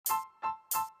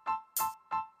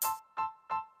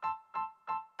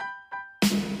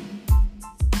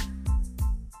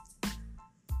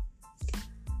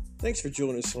Thanks for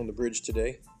joining us on The Bridge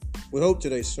today. We hope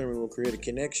today's sermon will create a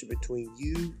connection between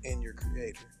you and your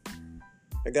Creator.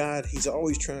 Now, God, He's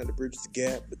always trying to bridge the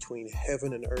gap between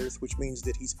heaven and earth, which means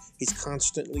that He's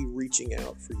constantly reaching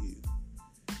out for you.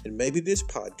 And maybe this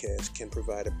podcast can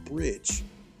provide a bridge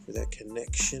for that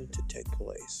connection to take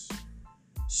place.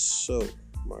 So,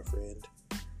 my friend,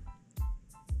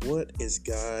 what is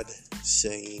God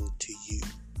saying to you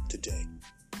today?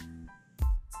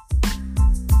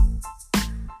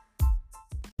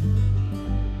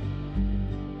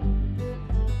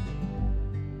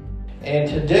 And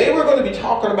today we're going to be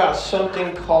talking about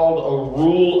something called a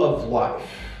rule of life.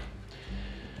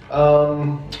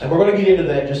 And we're going to get into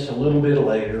that just a little bit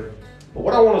later. But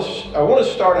what I want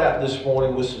to start out this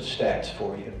morning with some stats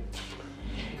for you.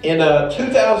 In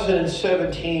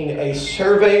 2017, a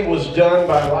survey was done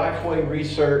by Lifeway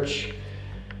Research,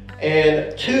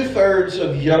 and 2/3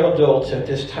 of young adults at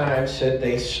this time said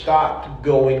they stopped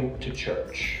going to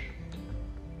church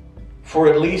for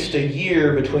at least a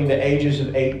year between the ages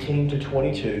of 18 to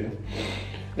 22.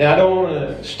 Now, I don't want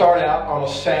to start out on a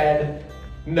sad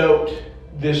note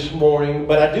this morning,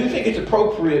 but I do think it's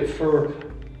appropriate for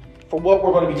what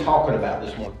we're going to be talking about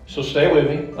this morning. So stay with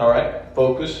me, all right?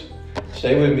 Focus.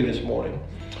 Stay with me this morning.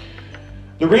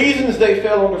 The reasons they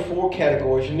fell under 4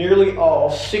 categories, nearly all,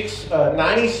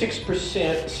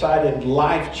 96% cited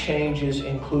life changes,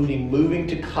 including moving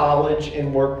to college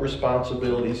and work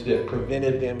responsibilities that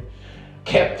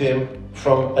kept them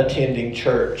from attending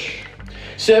church.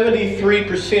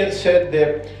 73% said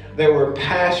that there were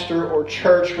pastor or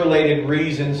church-related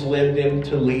reasons led them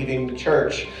to leaving the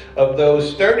church. Of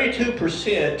those,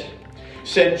 32%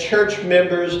 said church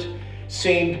members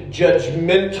seemed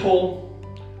judgmental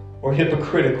or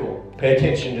hypocritical. Pay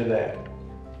attention to that.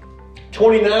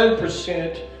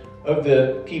 29% of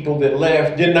the people that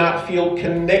left did not feel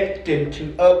connected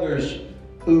to others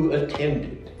who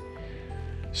attended.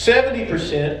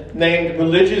 70% named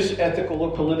religious, ethical,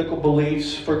 or political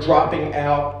beliefs for dropping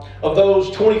out. Of those,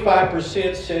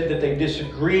 25% said that they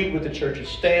disagreed with the church's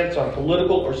stance on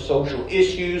political or social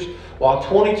issues, while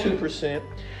 22%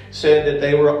 said that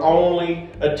they were only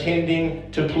attending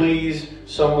to please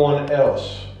someone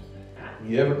else.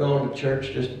 You ever gone to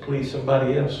church just to please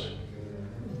somebody else?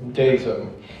 Let me tell you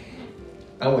something.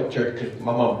 I went to church because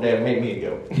my mom and dad made me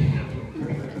go.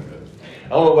 I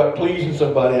don't know about pleasing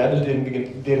somebody. I just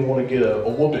didn't want to get a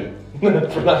whooping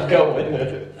for not going.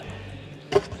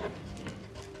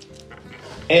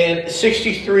 And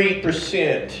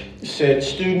 63% said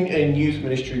student and youth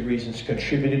ministry reasons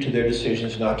contributed to their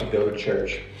decisions not to go to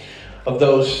church. Of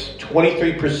those,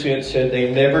 23% said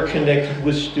they never connected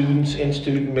with students in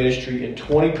student ministry, and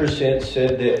 20%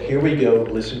 said that, here we go,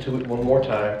 listen to it one more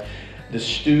time, the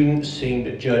students seemed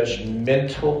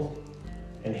judgmental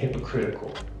and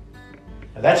hypocritical.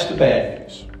 Now that's the bad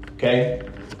news, okay?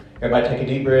 Everybody take a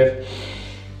deep breath,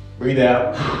 breathe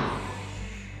out.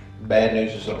 Bad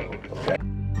news is over, okay?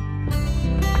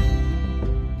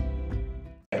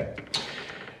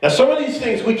 Now some of these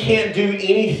things we can't do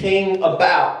anything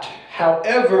about.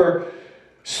 However,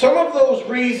 some of those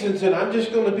reasons, and I'm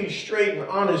just going to be straight and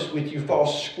honest with you, fall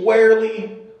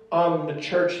squarely on the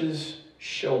church's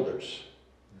shoulders.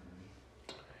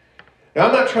 Now,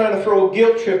 I'm not trying to throw a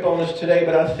guilt trip on us today,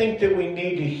 but I think that we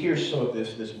need to hear some of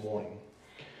this morning.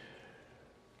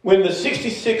 When the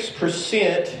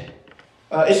 66%,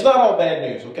 it's not all bad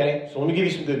news, okay? So let me give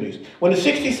you some good news. When the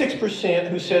 66%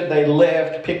 who said they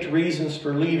left picked reasons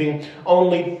for leaving,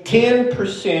 only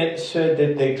 10% said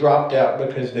that they dropped out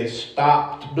because they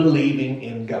stopped believing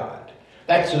in God.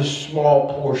 That's a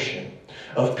small portion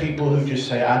of people who just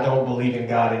say, I don't believe in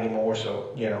God anymore,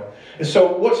 so, you know. And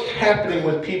so what's happening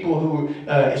with people who,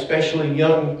 especially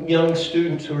young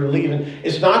students who are leaving,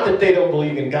 is not that they don't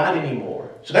believe in God anymore.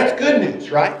 So that's good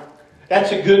news, right?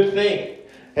 That's a good thing.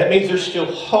 That means there's still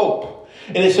hope.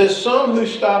 And it says some who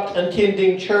stopped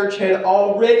attending church had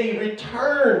already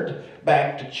returned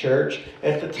back to church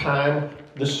at the time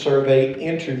the survey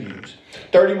interviews.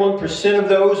 31% of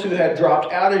those who had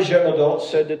dropped out as young adults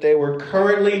said that they were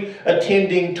currently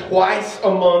attending twice a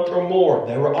month or more.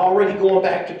 They were already going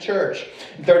back to church.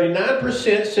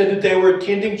 39% said that they were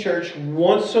attending church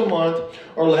once a month,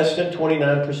 or less than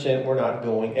 29% were not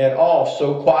going at all.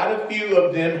 So quite a few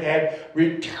of them had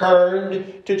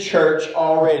returned to church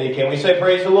already. Can we say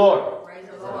praise the Lord? Praise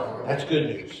the Lord. That's good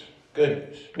news. Good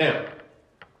news. Now,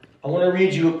 I want to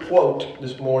read you a quote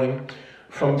this morning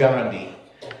from Gandhi.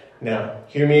 Now,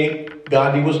 hear me.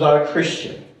 Gandhi was not a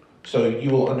Christian, so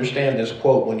you will understand this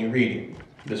quote when you read it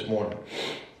this morning.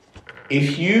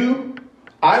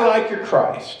 I like your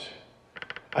Christ.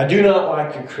 I do not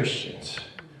like your Christians.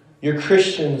 Your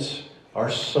Christians are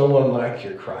so unlike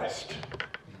your Christ.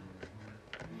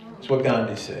 That's what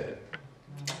Gandhi said.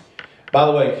 By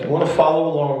the way, if you want to follow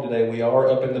along today, we are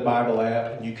up in the Bible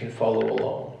app and you can follow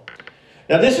along.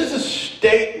 Now, this is a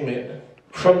statement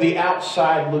from the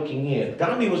outside looking in.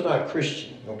 Gandhi was not a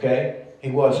Christian, okay?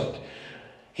 He wasn't.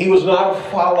 He was not a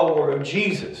follower of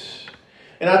Jesus.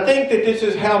 And I think that this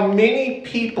is how many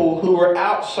people who are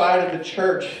outside of the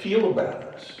church feel about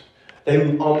us.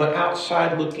 They're on the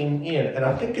outside looking in. And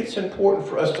I think it's important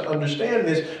for us to understand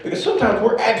this because sometimes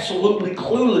we're absolutely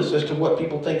clueless as to what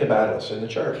people think about us in the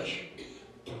church.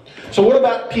 So what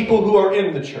about people who are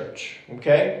in the church?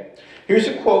 Okay? Here's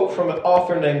a quote from an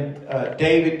author named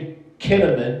David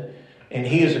Kinnaman, and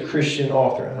he is a Christian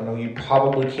author. I know you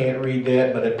probably can't read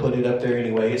that, but I put it up there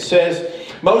anyway. It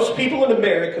says, most people in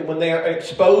America, when they are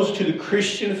exposed to the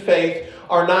Christian faith,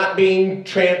 are not being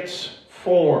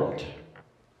transformed.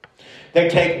 They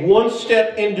take one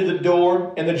step into the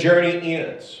door and the journey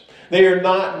ends. They are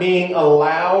not being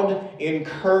allowed,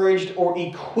 encouraged, or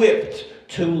equipped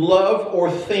to love or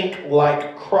think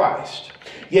like Christ.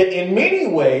 Yet in many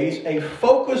ways, a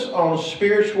focus on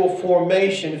spiritual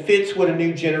formation fits what a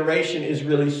new generation is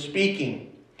really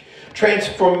speaking.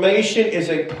 Transformation is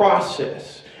a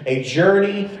process, a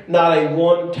journey, not a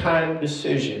one-time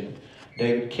decision.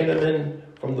 David Kinnaman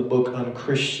from the book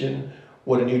Unchristian,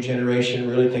 What a New Generation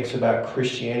Really Thinks About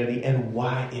Christianity and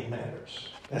Why It Matters.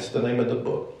 That's the name of the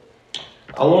book.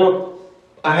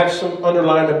 I have some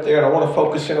underlined up there, and I want to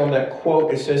focus in on that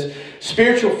quote. It says,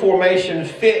 spiritual formation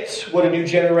fits what a new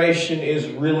generation is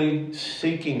really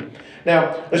seeking.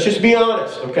 Now, let's just be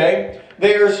honest, okay?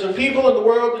 There are some people in the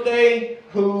world today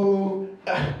who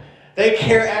they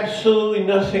care absolutely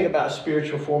nothing about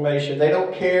spiritual formation. They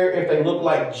don't care if they look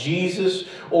like Jesus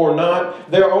or not.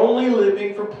 They're only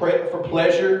living for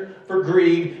pleasure, for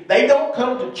greed. They don't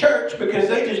come to church because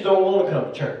they just don't want to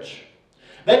come to church.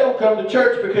 They don't come to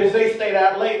church because they stayed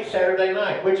out late Saturday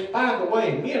night. Which, by the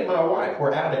way, me and my wife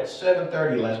were out at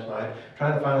 7:30 last night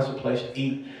trying to find us a place to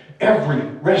eat. Every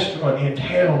restaurant in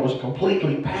town was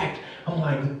completely packed. I'm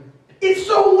like, it's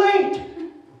so late.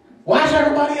 Why is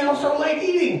everybody else so late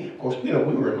eating? Of course, we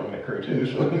were on that crew too,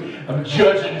 so I'm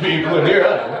judging people in here.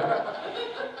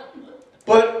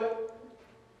 But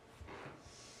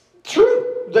true.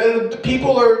 The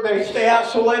people they stay out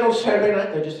so late on Saturday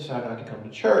night, they just decide not to come to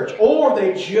church. Or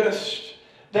they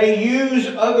use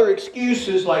other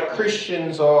excuses like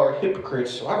Christians are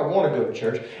hypocrites, so I don't want to go to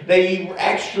church. They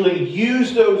actually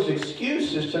use those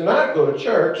excuses to not go to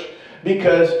church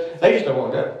because they just don't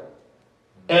want to go.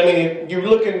 I mean, you're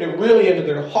looking really into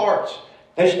their hearts,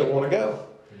 they just don't want to go.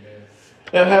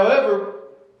 Now, however,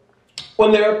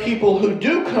 when there are people who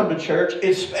do come to church,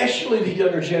 especially the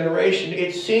younger generation,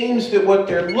 it seems that what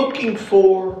they're looking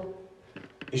for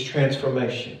is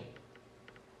transformation.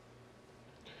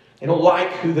 They don't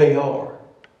like who they are.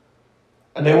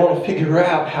 And they want to figure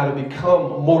out how to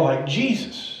become more like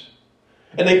Jesus.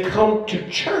 And they come to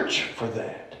church for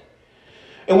that.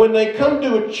 And when they come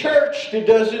to a church that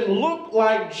doesn't look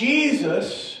like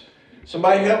Jesus,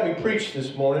 somebody help me preach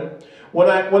this morning.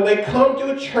 When they come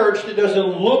to a church that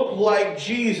doesn't look like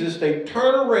Jesus, they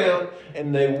turn around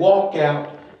and they walk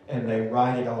out and they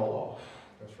write it all off.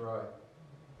 That's right.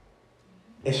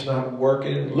 It's not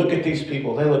working. Look at these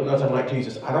people. They look nothing like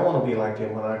Jesus. I don't want to be like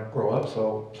them when I grow up,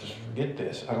 so just forget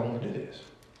this. I don't want to do this.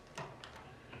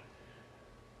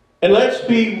 And let's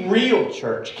be real,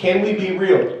 church. Can we be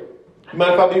real? You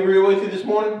mind if I be real with you this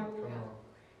morning?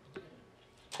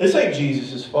 This ain't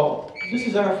Jesus' fault. This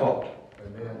is our fault.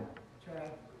 Amen.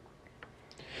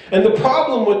 And the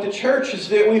problem with the church is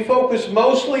that we focus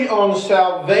mostly on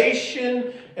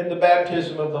salvation and the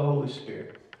baptism of the Holy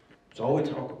Spirit. That's all we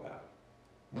talk about.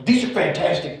 These are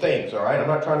fantastic things, all right? I'm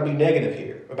not trying to be negative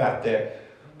here about that.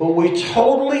 But we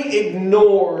totally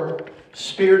ignore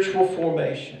spiritual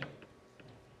formation.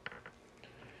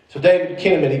 So David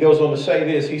Kinnaman, he goes on to say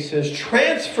this. He says,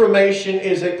 transformation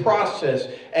is a process,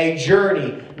 a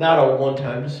journey, not a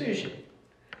one-time decision.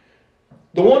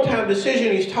 The one-time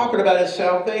decision he's talking about is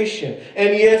salvation.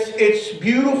 And yes, it's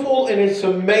beautiful and it's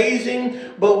amazing,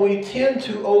 but we tend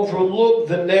to overlook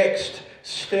the next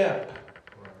step.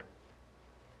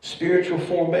 Spiritual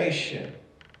formation.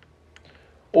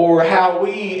 Or how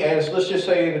we, as let's just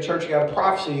say in the Church of God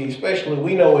Prophecy especially,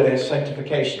 we know it as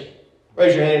sanctification.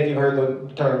 Raise your hand if you've heard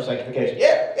the term sanctification.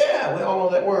 Yeah, we all know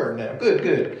that word now.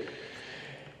 Good.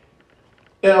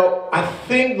 Now, I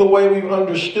think the way we've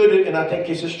understood it, and I think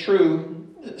this is true,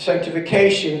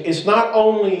 sanctification is not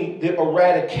only the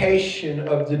eradication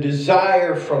of the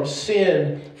desire from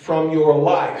sin from your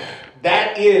life.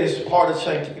 That is part of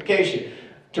sanctification.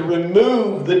 to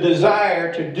remove the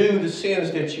desire to do the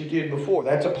sins that you did before.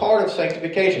 That's a part of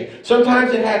sanctification.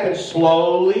 Sometimes it happens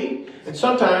slowly, and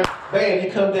sometimes, bam,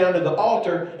 you come down to the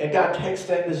altar and God takes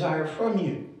that desire from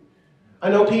you. I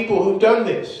know people who've done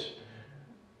this.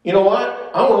 You know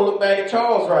what? I want to look back at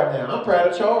Charles right now. I'm proud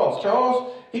of Charles.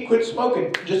 Charles, he quit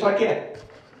smoking just like that.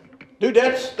 Dude,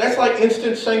 that's like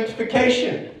instant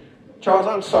sanctification. Charles,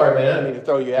 I'm sorry, man. I didn't mean to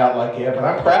throw you out like that, but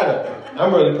I'm proud of you.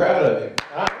 I'm really proud of you.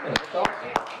 That's awesome.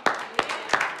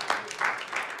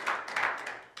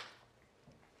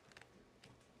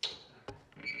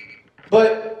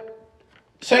 But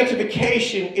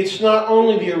sanctification, it's not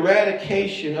only the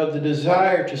eradication of the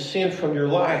desire to sin from your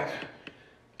life.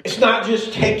 It's not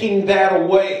just taking that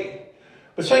away.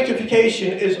 But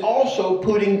sanctification is also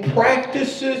putting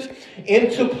practices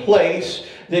into place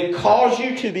that cause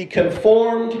you to be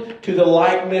conformed to the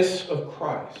likeness of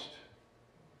Christ.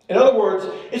 In other words,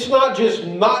 it's not just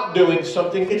not doing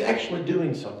something, it's actually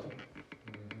doing something.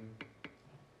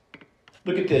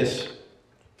 Look at this.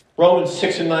 Romans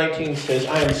 6:19 says,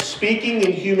 I am speaking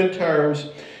in human terms,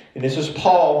 and this is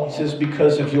Paul. He says,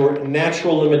 because of your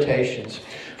natural limitations.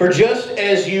 For just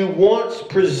as you once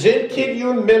presented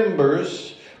your members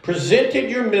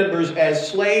as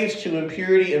slaves to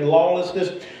impurity and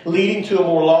lawlessness, leading to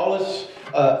more lawlessness,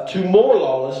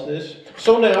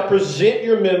 so now present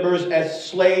your members as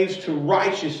slaves to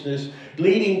righteousness,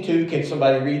 leading to, can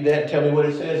somebody read that and tell me what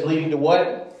it says? Leading to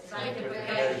what?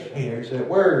 Sanctification. Hey, there's that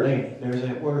word, ain't it? There's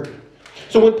that word.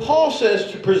 So when Paul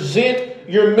says to present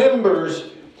your members,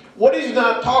 what he's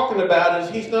not talking about is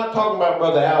he's not talking about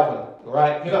Brother Alvin,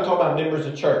 right? He's not talking about members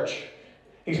of church.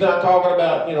 He's not talking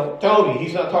about, Tony.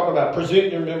 He's not talking about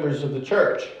present your members of the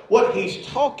church. What he's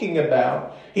talking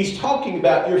about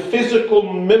your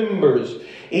physical members.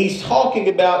 He's talking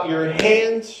about your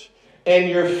hands and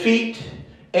your feet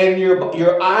and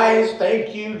your eyes,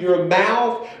 thank you, your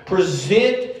mouth.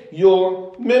 Present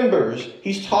your members.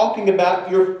 He's talking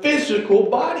about your physical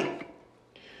body.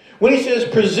 When he says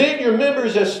present your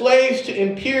members as slaves to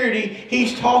impurity,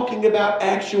 he's talking about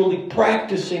actually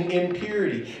practicing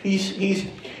impurity.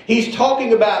 He's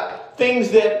talking about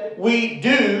things that we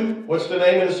do. What's the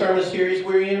name of the sermon series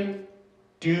we're in?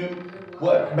 Do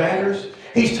what matters.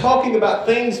 He's talking about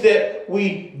things that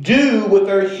we do with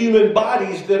our human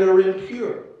bodies that are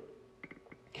impure.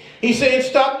 He's saying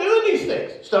stop doing these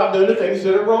things. Stop doing the things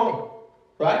that are wrong.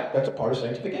 Right? That's a part of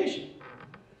sanctification.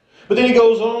 But then he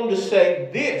goes on to say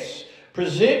this.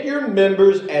 Present your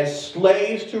members as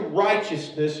slaves to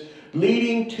righteousness,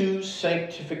 leading to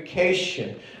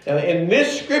sanctification. Now, in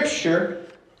this scripture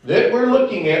that we're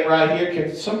looking at right here,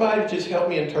 can somebody just help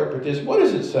me interpret this? What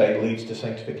does it say leads to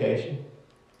sanctification?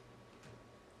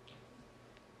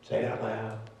 Say it out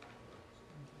loud.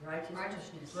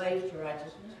 Righteousness. Slaves to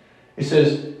righteousness. It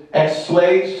says, as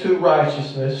slaves to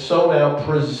righteousness, so now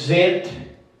present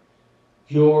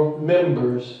your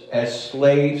members as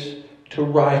slaves to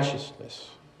righteousness.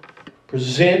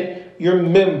 Present your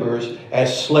members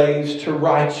as slaves to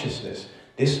righteousness.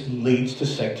 This leads to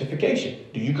sanctification.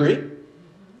 Do you agree?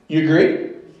 You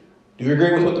agree? Do you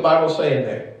agree with what the Bible is saying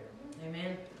there?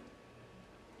 Amen.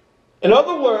 In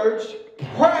other words,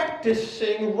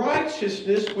 practicing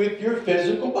righteousness with your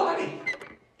physical body.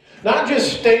 Not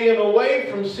just staying away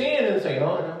from sin and saying,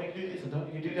 oh, I don't need to do this, I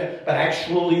don't need to do that. But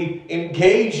actually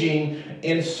engaging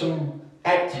in some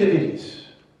activities.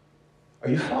 Are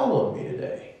you following me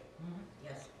today?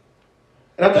 Yes.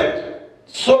 And I think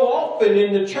so often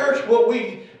in the church, when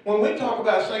we talk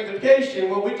about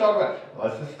sanctification, when we talk about,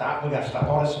 let's just stop, we got to stop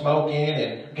all this smoking,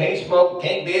 and can't smoke,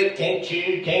 can't dip, can't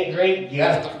chew, can't drink, you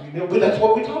got to stop. That's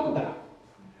what we talk about.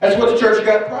 That's what the church of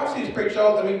God prophecies preach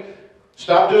all.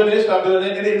 Stop doing this, stop doing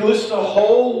that, and it lists a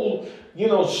whole,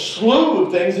 slew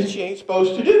of things that you ain't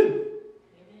supposed to do.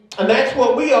 And that's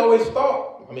what we always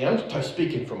thought. I'm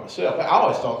speaking for myself. I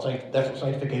always thought that's what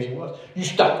sanctification was. You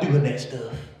stop doing that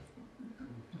stuff.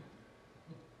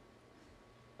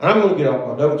 And I'm going to get off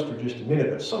my notes for just a minute,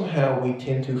 but somehow we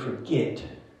tend to forget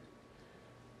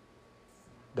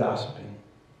gossiping,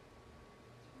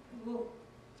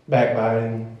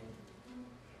 backbiting.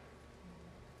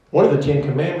 One of the 10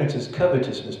 Commandments is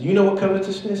covetousness. Do you know what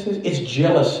covetousness is? It's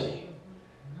jealousy.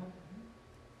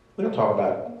 We didn't talk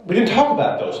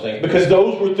about those things because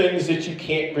those were things that you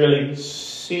can't really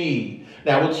see.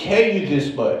 Now, I will tell you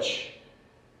this much.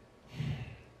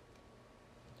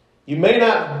 You may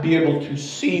not be able to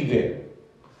see them,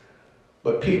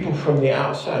 but people from the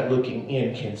outside looking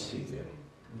in can see them.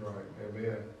 Right,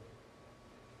 amen.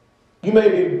 You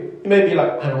may be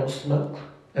like, I don't smoke,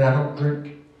 and I don't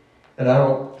drink, and I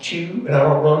don't chew, and I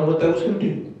don't run with those who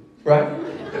do. Right?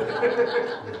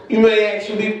 You may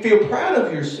actually feel proud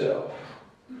of yourself.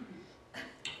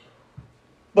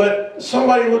 But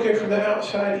somebody looking from the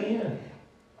outside in,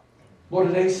 what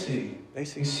do they see? They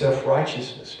see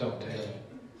self-righteousness, don't they?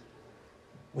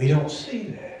 We don't see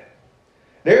that.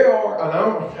 There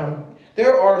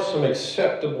are some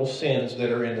acceptable sins that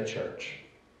are in the church.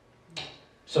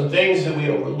 Some things that we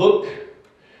overlook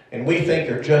and we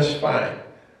think are just fine.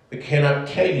 But can I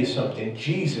tell you something?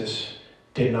 Jesus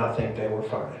did not think they were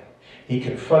fine. He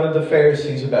confronted the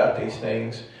Pharisees about these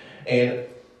things. And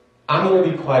I'm going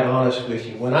to be quite honest with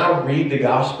you. When I read the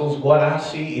Gospels, what I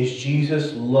see is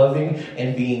Jesus loving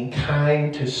and being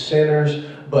kind to sinners,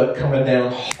 but coming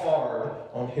down hard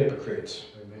on hypocrites.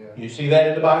 Amen. You see that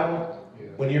in the Bible? Yeah.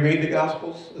 When you read the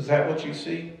Gospels? Is that what you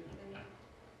see?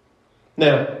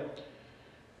 Now,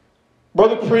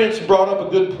 Brother Prince brought up a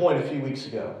good point a few weeks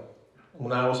ago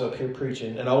when I was up here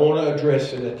preaching, and I want to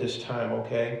address it at this time,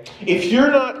 okay? If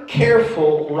you're not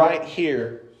careful right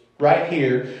here,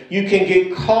 you can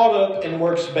get caught up in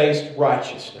works-based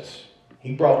righteousness.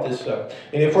 He brought this up.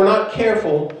 And if we're not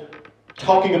careful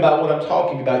talking about what I'm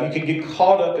talking about, you can get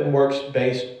caught up in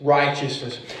works-based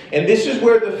righteousness. And this is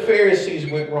where the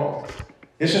Pharisees went wrong.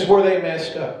 This is where they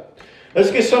messed up. Let's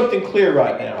get something clear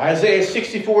right now. Isaiah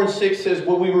 64:6 says,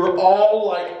 well, we were all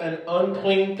like an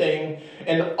unclean thing,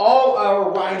 and all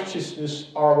our righteousness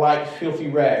are like filthy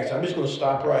rags. I'm just going to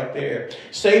stop right there.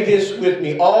 Say this with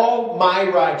me. All my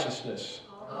righteousness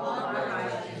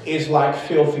is like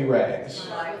filthy rags.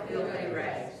 Like filthy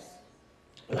rags.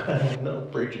 I don't know,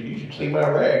 preacher. You should see my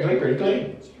rags. They're pretty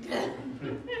clean.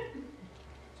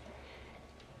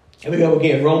 Here we go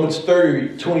again. Romans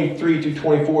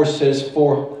 30:23-24 says,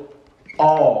 for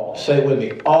all, say it with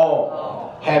me,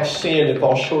 all have sinned and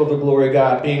fall short of the glory of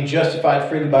God, being justified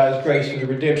freely by His grace through the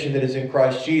redemption that is in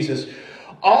Christ Jesus.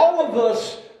 All of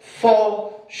us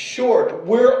fall short.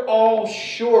 We're all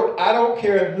short. I don't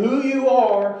care who you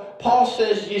are. Paul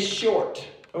says you're short.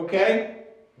 Okay?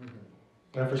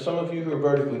 Now, for some of you who are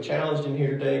vertically challenged in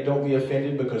here today, don't be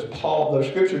offended because the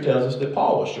Scripture tells us that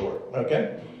Paul was short.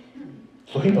 Okay?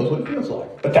 So he knows what it feels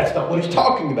like. But that's not what he's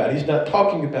talking about. He's not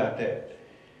talking about that.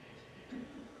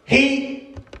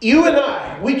 You and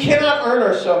I, we cannot earn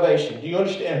our salvation. Do you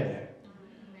understand that?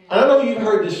 I know you've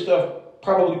heard this stuff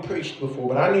probably preached before,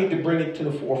 but I need to bring it to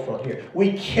the forefront here.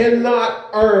 We cannot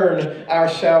earn our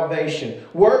salvation.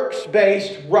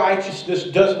 Works-based righteousness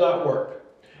does not work.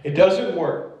 It doesn't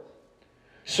work.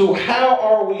 So how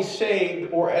are we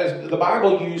saved? Or as the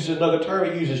Bible uses another term,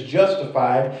 it uses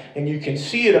justified, and you can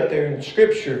see it up there in the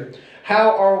Scripture.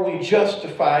 How are we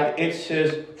justified? It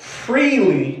says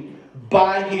freely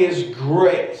by His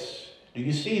grace. Do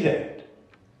you see that?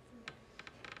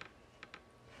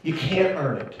 You can't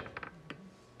earn it.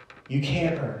 You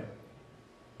can't earn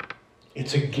it.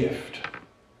 It's a gift.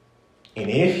 And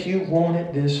if you want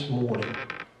it this morning,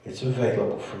 it's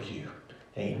available for you.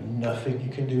 Ain't nothing you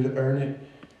can do to earn it.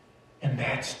 And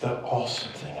that's the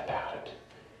awesome thing about it.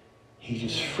 He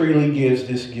just freely gives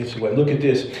this gift away. Look at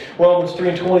this. Romans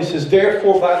 3:20 says,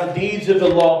 therefore by the deeds of the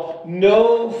law,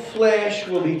 no flesh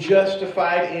will be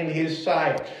justified in His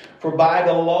sight. For by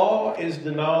the law is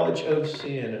the knowledge of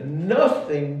sin.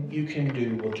 Nothing you can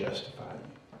do will justify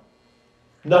you.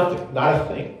 Nothing. Not a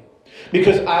thing.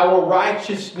 Because our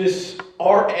righteousness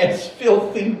are as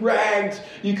filthy rags.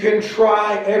 You can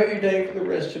try every day for the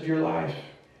rest of your life.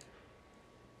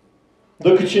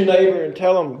 Look at your neighbor and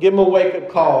tell them, give them a wake-up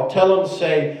call. Tell them,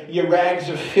 say, your rags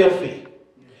are filthy.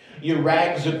 Your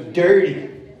rags are dirty.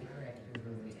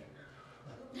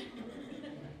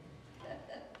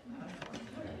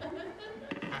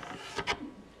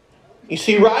 You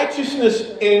see, righteousness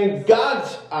in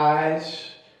God's eyes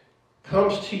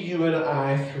comes to you and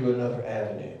I through another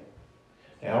avenue.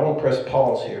 Now, I want to press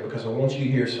pause here because I want you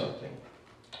to hear something.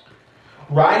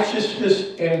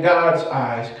 Righteousness in God's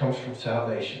eyes comes from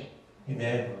salvation.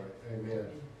 Amen. Amen.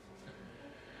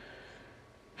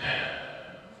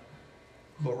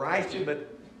 But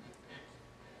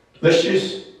let's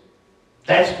just,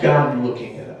 that's God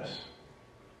looking at us.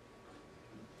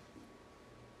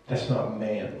 That's not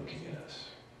man looking at us.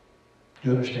 Do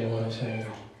you understand what I'm saying?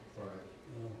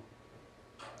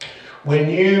 Right. When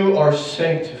you are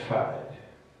sanctified,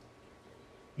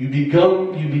 you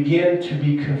begin to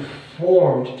be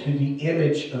conformed to the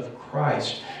image of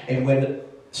Christ. And when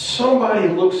somebody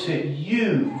looks at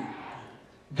you,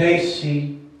 they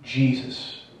see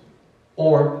Jesus.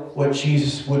 Or what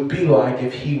Jesus would be like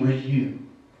if He were you.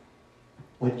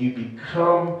 When you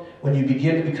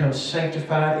begin to become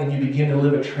sanctified and you begin to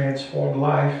live a transformed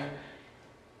life,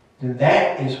 then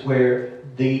that is where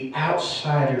the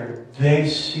outsider, they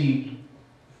see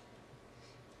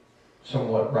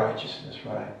somewhat righteousness,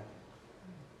 right?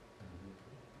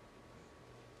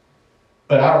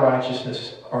 But our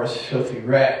righteousness are as filthy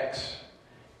rags.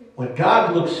 When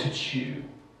God looks at you,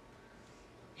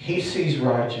 He sees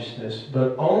righteousness,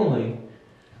 but only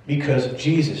because of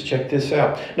Jesus. Check this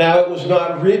out. Now, it was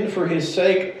not written for His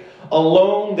sake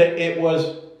alone that it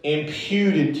was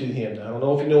imputed to Him. Now, I don't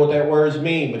know if you know what that word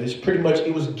means, but it's pretty much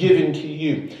it was given to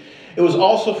you. It was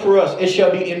also for us. It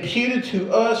shall be imputed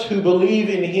to us who believe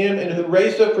in Him and who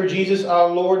raised up for Jesus our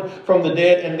Lord from the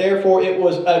dead, and therefore it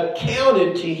was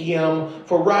accounted to Him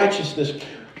for righteousness.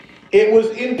 It was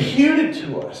imputed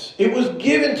to us. It was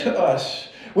given to us.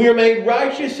 We are made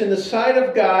righteous in the sight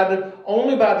of God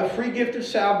only by the free gift of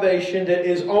salvation that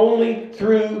is only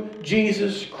through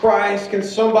Jesus Christ. Can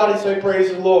somebody say,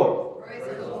 praise the Lord?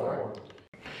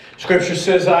 Scripture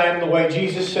says, I am the way.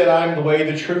 Jesus said, I am the way,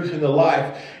 the truth, and the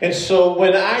life. And so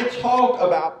when I talk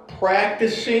about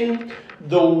practicing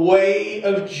the way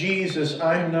of Jesus,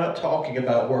 I'm not talking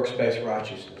about works-based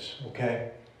righteousness, okay?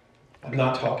 I'm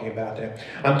not talking about that.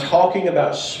 I'm talking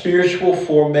about spiritual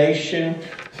formation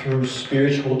through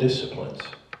spiritual disciplines.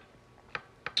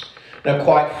 Now,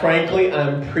 quite frankly,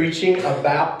 I'm preaching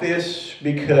about this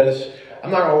because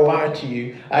I'm not going to lie to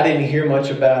you. I didn't hear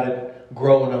much about it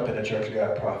growing up in the Church of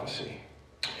God Prophecy.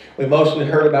 We mostly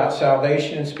heard about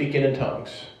salvation and speaking in tongues.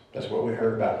 That's what we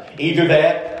heard about. Either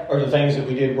that or the things that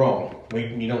we did wrong.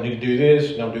 You don't need to do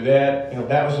this, don't do that.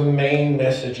 That was the main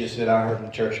messages that I heard in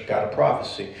the Church of God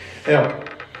Prophecy. Now,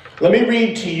 let me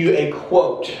read to you a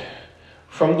quote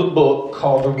from the book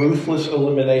called The Ruthless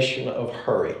Elimination of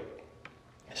Hurry.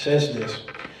 It says this: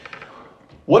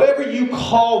 whatever you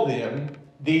call them,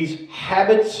 these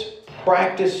habits,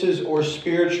 practices, or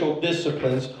spiritual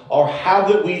disciplines are how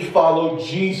that we follow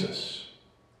Jesus.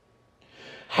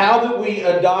 How that we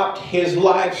adopt His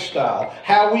lifestyle.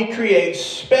 How we create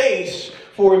space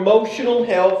for emotional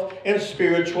health and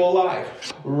spiritual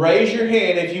life. Raise your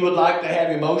hand if you would like to have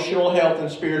emotional health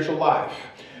and spiritual life.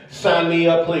 Sign me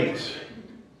up, please.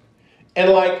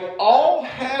 And like all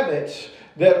habits,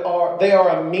 they are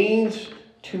a means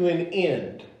to an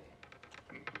end.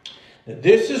 Now,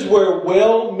 this is where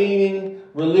well-meaning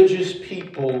religious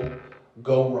people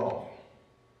go wrong.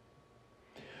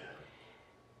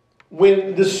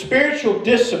 When the spiritual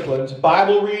disciplines,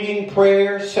 Bible reading,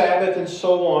 prayer, Sabbath, and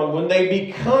so on, when they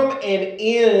become an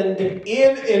end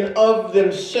in and of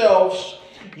themselves,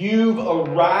 you've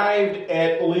arrived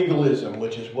at legalism,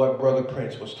 which is what Brother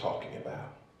Prince was talking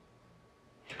about.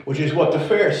 Which is what the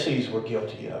Pharisees were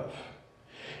guilty of.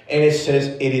 And it says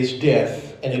it is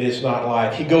death and it is not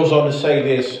life. He goes on to say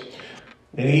this,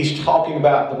 and he's talking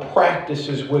about the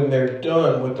practices when they're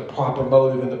done with the proper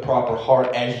motive and the proper heart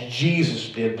as Jesus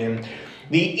did them.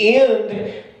 The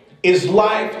end is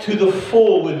life to the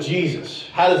full with Jesus.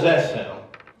 How does that sound?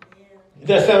 Does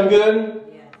that sound good?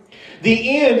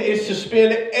 The end is to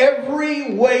spend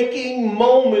every waking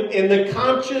moment in the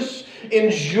conscious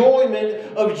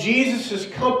enjoyment of Jesus'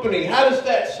 company. How does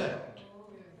that sound?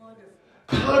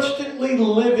 Constantly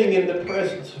living in the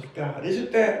presence of God.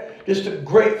 Isn't that just a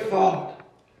great thought?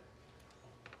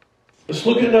 Let's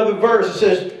look at another verse. It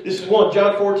says, this is one,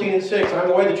 John 14:6. I'm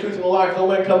the way, the truth, and the life. No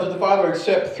man comes to the Father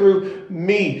except through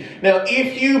me. Now,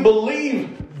 if you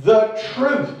believe the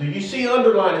truth, do you see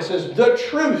underlined? It says the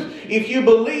truth. If you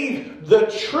believe the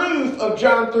truth of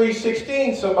John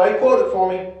 3:16, somebody quote it for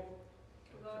me.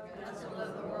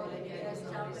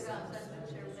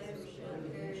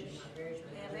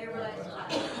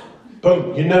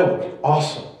 Boom, you know it.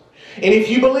 Awesome. And if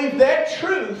you believe that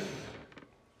truth,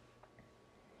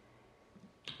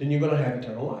 then you're going to have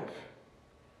eternal life.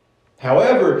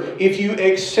 However, if you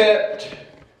accept,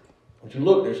 would you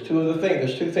look, there's two other things.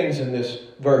 There's two things in this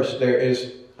verse. There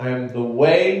is, I am the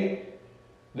way,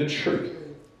 the truth.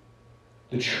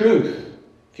 The truth.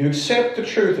 If you accept the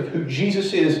truth of who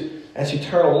Jesus is, that's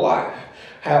eternal life.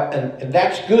 And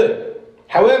that's good.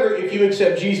 However, if you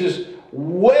accept Jesus'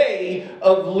 way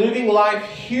of living life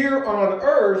here on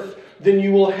earth, then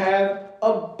you will have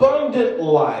abundant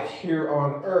life here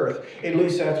on earth. At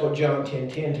least that's what John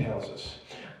 10:10 tells us.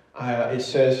 It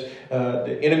says,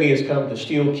 the enemy has come to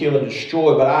steal, kill, and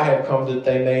destroy, but I have come that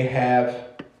they may have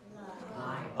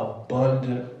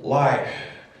abundant life.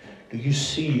 Do you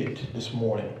see it this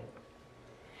morning?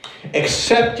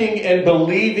 Accepting and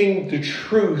believing the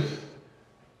truth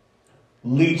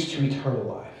leads to eternal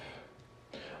life.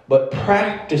 But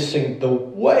practicing the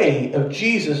way of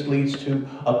Jesus leads to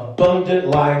abundant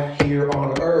life here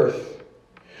on earth.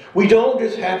 We don't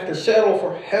just have to settle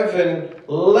for heaven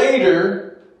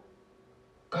later.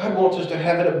 God wants us to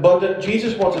have an abundant,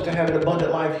 Jesus wants us to have an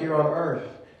abundant life here on earth.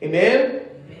 Amen?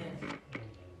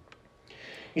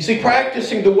 You see,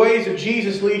 practicing the ways of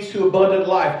Jesus leads to abundant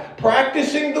life.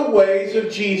 Practicing the ways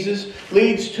of Jesus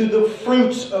leads to the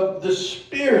fruits of the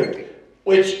Spirit,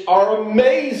 which are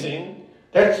amazing.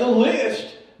 That's a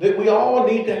list that we all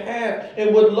need to have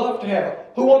and would love to have.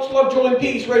 Who wants love, joy, and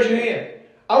peace? Raise your hand.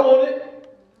 I want it.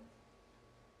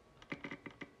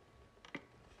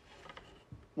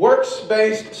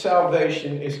 Works-based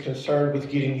salvation is concerned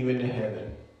with getting you into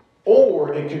heaven.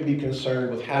 Or it could be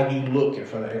concerned with how you look in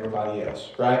front of everybody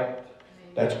else, right?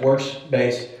 That's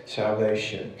works-based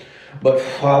salvation. But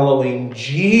following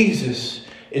Jesus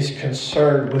is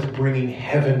concerned with bringing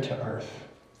heaven to earth.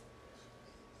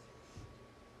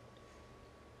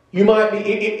 You might be,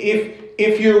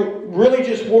 if you're really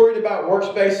just worried about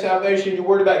works-based salvation, you're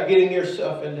worried about getting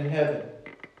yourself into heaven.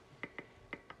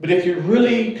 But if you're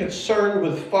really concerned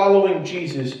with following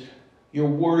Jesus, you're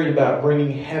worried about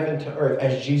bringing heaven to earth.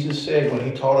 As Jesus said when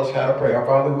He taught us how to pray, Our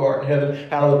Father who art in heaven,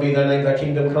 hallowed be thy name, thy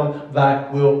kingdom come,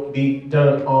 thy will be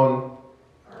done on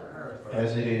earth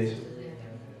as it is.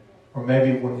 Or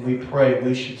maybe when we pray,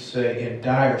 we should say in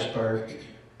Dyersburg,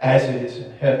 as it is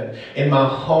in heaven. In my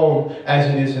home,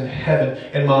 as it is in heaven.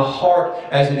 In my heart,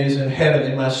 as it is in heaven.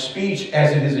 In my speech,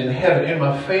 as it is in heaven. In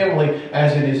my family,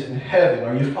 as it is in heaven.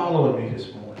 Are you following me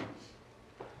this morning?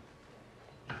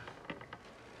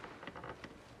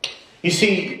 You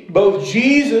see, both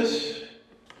Jesus,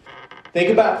 think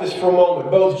about this for a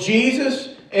moment. Both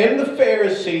Jesus and the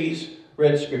Pharisees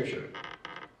read Scripture.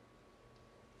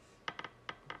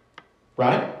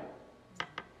 Right?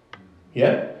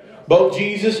 Yeah? Both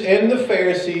Jesus and the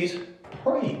Pharisees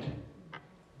prayed.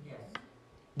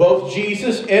 Both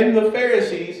Jesus and the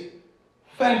Pharisees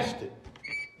fasted.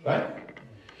 Right?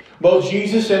 Both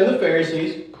Jesus and the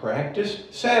Pharisees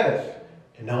practiced Sabbath.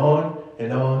 And on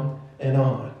and on and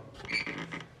on.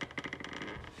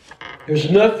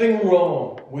 There's nothing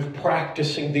wrong with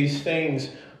practicing these things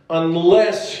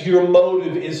unless your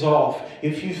motive is off.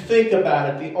 If you think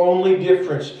about it, the only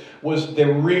difference was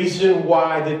the reason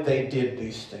why that they did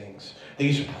these things,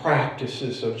 these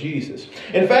practices of Jesus.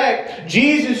 In fact,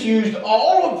 Jesus used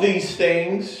all of these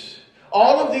things,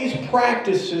 all of these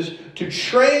practices to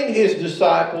train His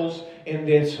disciples and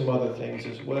did some other things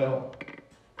as well.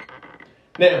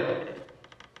 Now,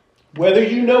 whether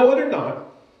you know it or not,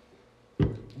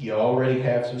 you already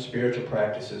have some spiritual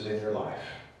practices in your life.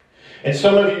 And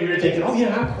some of you are thinking, oh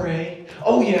yeah, I pray.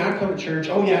 Oh yeah, I come to church.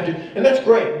 Oh yeah, I do. And that's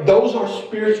great. Those are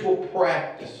spiritual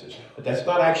practices. But that's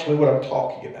not actually what I'm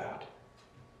talking about.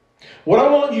 What I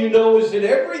want you to know is that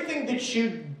everything that you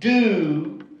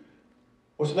do,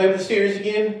 what's the name of the series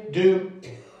again? Do.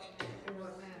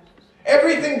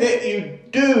 Everything that you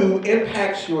do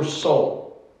impacts your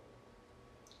soul.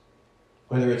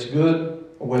 Whether it's good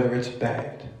or whether it's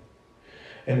bad.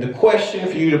 And the question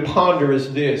for you to ponder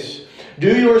is this.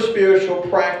 Do your spiritual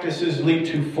practices lead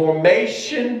to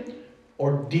formation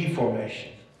or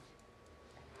deformation?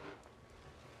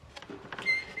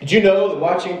 Did you know that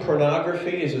watching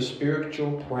pornography is a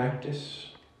spiritual practice?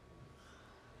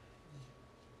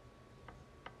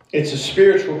 It's a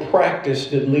spiritual practice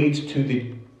that leads to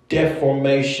the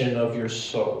deformation of your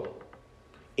soul.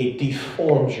 It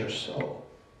deforms your soul.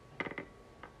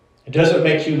 It doesn't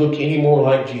make you look any more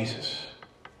like Jesus.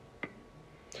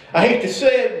 I hate to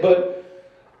say it, but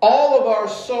all of our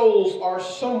souls are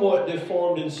somewhat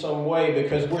deformed in some way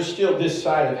because we're still this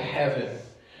side of heaven.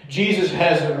 Jesus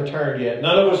hasn't returned yet.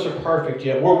 None of us are perfect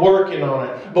yet. We're working on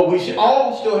it. But we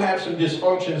all still have some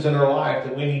dysfunctions in our life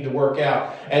that we need to work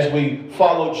out as we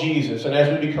follow Jesus and as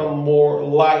we become more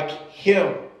like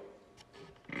Him.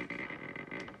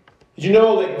 Did you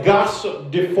know that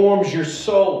gossip deforms your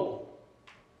soul?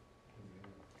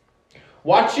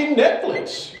 Watching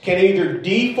Netflix can either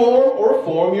deform or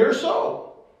form your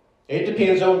soul. It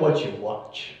depends on what you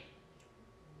watch.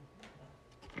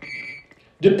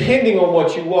 Depending on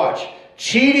what you watch.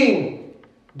 Cheating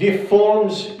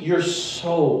deforms your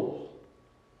soul.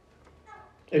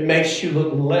 It makes you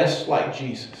look less like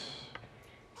Jesus.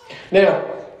 Now,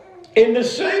 in the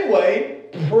same way,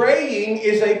 praying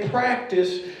is a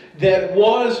practice that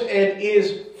was and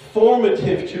is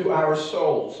formative to our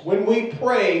souls. When we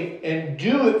pray and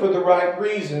do it for the right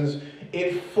reasons,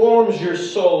 it forms your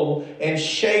soul and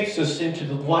shapes us into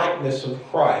the likeness of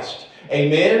Christ.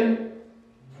 Amen?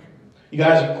 You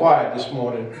guys are quiet this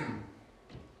morning.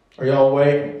 Are y'all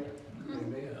awake?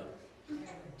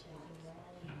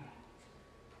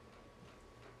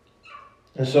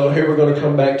 And so here we're going to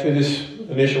come back to this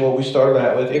initial what we started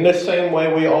out with. In the same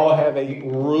way, we all have a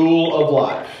rule of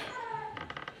life.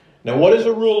 Now, what is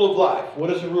a rule of life?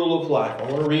 What is a rule of life?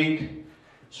 I want to read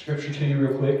Scripture to you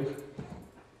real quick.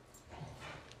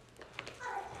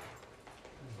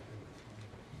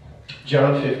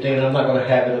 John 15. I'm not going to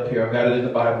have it up here. I've got it in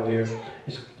the Bible here.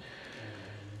 It's,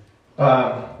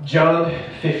 John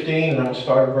 15, and I'm going to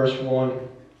start at verse 1.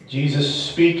 Jesus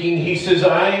speaking, he says,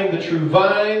 I am the true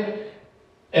vine,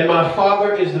 and my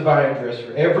Father is the vine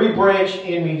dresser. Every branch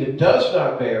in me that does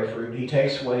not bear fruit, he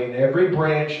takes away. And every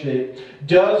branch that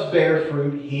does bear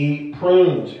fruit, he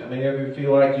prunes. How many of you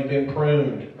feel like you've been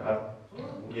pruned?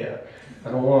 Yeah.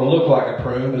 I don't want to look like a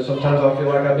prune, but sometimes I feel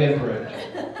like I've been pruned.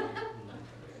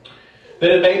 That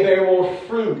it may bear more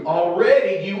fruit.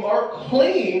 Already you are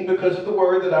clean because of the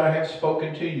word that I have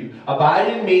spoken to you.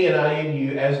 Abide in me and I in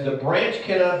you, as the branch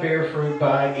cannot bear fruit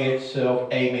by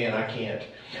itself. Amen. I can't.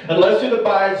 Unless it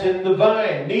abides in the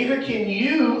vine. Neither can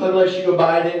you unless you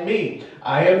abide in me.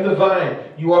 I am the vine.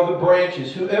 You are the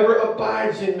branches. Whoever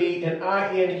abides in me and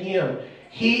I in him,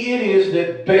 he it is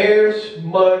that bears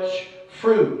much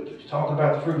fruit. He's talking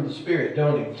about the fruit of the Spirit,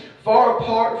 don't he? Far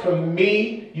apart from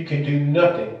me, you can do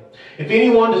nothing. If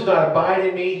anyone does not abide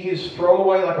in me, he is thrown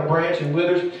away like a branch and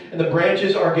withers, and the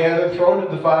branches are gathered, thrown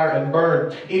into the fire, and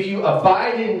burned. If you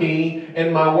abide in me,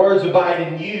 and my words abide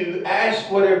in you, ask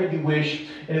whatever you wish,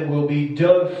 and it will be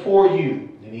done for you.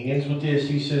 And he ends with this.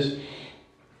 He says,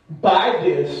 by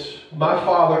this my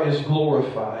Father is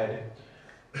glorified,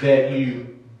 that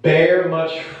you bear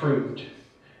much fruit,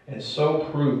 and so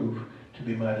prove to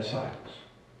be my disciples.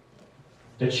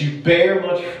 That you bear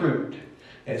much fruit,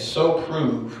 and so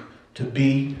prove to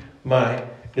be my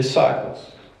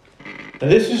disciples. And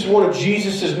this is one of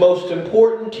Jesus' most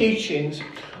important teachings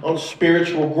on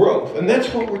spiritual growth. And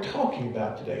that's what we're talking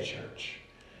about today, church,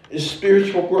 is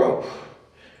spiritual growth.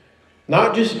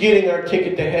 Not just getting our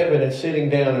ticket to heaven and sitting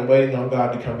down and waiting on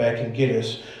God to come back and get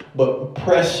us, but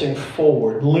pressing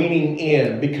forward, leaning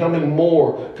in, becoming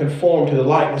more conformed to the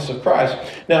likeness of Christ.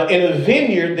 Now, in a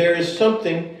vineyard, there is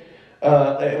something,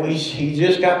 he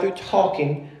just got through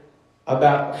talking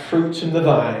about fruits in the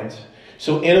vines.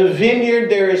 So in a vineyard,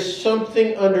 there is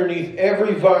something underneath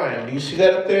every vine. Do you see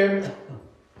that up there?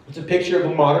 It's a picture of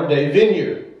a modern day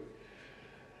vineyard.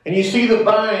 And you see the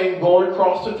vine going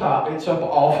across the top. It's up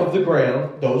off of the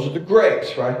ground. Those are the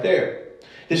grapes right there.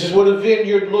 This is what a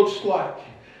vineyard looks like.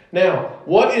 Now,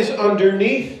 what is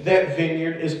underneath that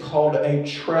vineyard is called a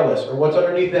trellis. Or what's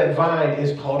underneath that vine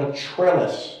is called a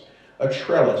trellis. A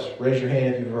trellis. Raise your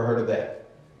hand if you've ever heard of that.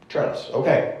 Trellis.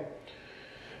 Okay.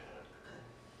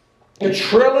 A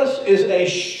trellis is a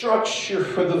structure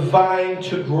for the vine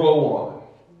to grow on.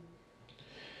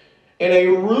 And a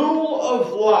rule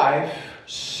of life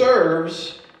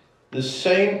serves the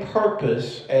same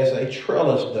purpose as a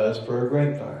trellis does for a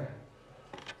grapevine.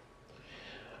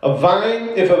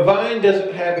 If a vine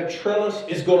doesn't have a trellis,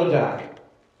 it's going to die.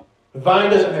 If a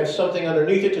vine doesn't have something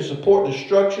underneath it to support the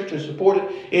structure, to support it,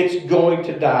 it's going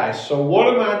to die. So what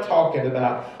am I talking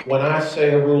about when I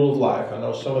say a rule of life? I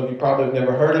know some of you probably have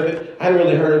never heard of it. I hadn't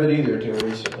really heard of it either until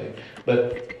recently.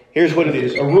 But here's what it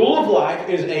is. A rule of life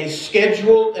is a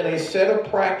schedule and a set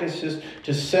of practices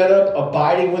to set up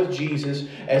abiding with Jesus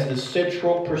as the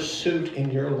central pursuit in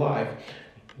your life.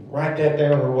 Write that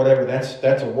down or whatever.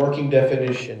 That's a working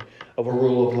definition of a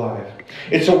rule of life.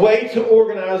 It's a way to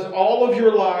organize all of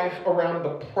your life around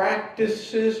the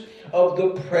practices of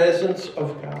the presence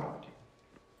of God.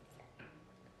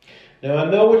 Now,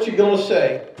 I know what you're going to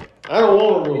say. I don't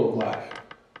want a rule of life.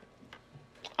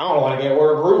 I don't like that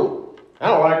word rule. I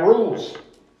don't like rules.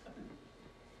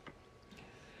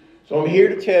 So I'm here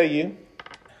to tell you,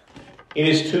 it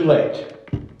is too late.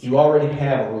 You already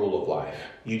have a rule of life.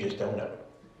 You just don't know.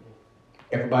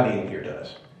 Everybody in here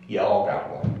does. You all got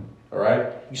one. All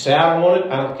right? You say, I don't want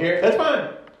it. I don't care. That's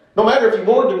fine. No matter if you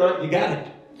want it or not, you got it.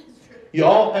 You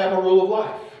all have a rule of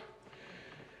life.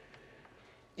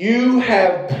 You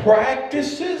have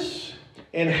practices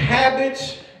and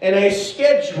habits and a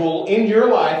schedule in your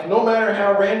life, no matter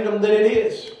how random that it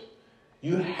is.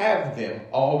 You have them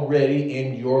already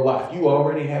in your life. You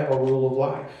already have a rule of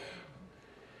life.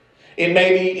 It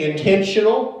may be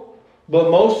intentional,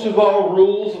 but most of all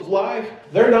rules of life,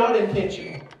 they're not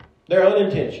intentional. They're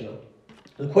unintentional.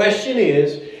 The question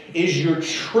is your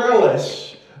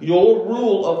trellis, your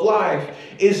rule of life,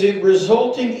 is it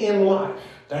resulting in life?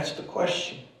 That's the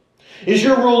question. Is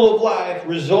your rule of life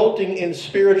resulting in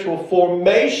spiritual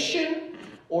formation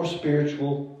or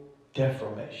spiritual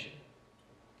deformation?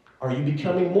 Are you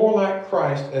becoming more like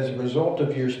Christ as a result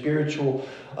of your spiritual,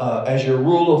 as your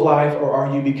rule of life, or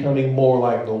are you becoming more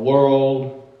like the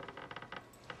world?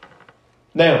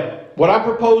 Now, what I'm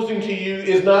proposing to you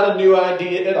is not a new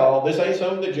idea at all. This ain't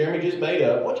something that Jeremy just made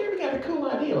up. Well, Jeremy got a cool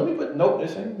idea. Let me put, nope,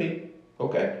 this ain't me.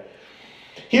 Okay?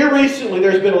 Here recently,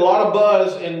 there's been a lot of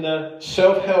buzz in the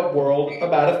self-help world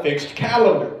about a fixed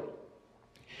calendar.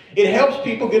 It helps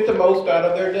people get the most out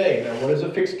of their day. Now, what is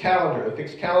a fixed calendar? A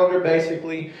fixed calendar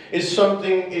basically is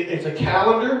something, it's a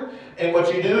calendar, and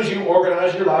what you do is you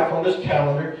organize your life on this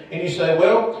calendar, and you say,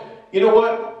 well, you know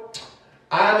what?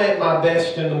 I'm at my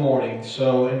best in the morning,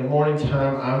 so in the morning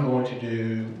time, I'm going to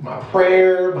do my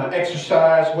prayer, my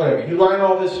exercise, whatever. You line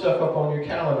all this stuff up on your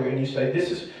calendar, and you say, this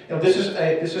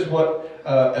is what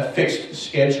a fixed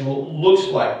schedule looks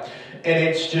like. And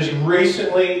it's just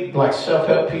recently, like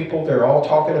self-help people, they're all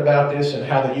talking about this and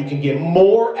how that you can get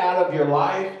more out of your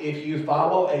life if you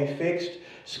follow a fixed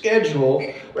schedule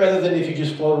rather than if you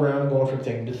just float around going from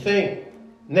thing to thing.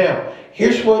 Now,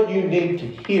 here's what you need to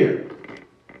hear.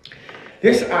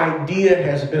 This idea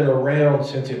has been around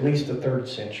since at least the 3rd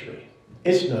century.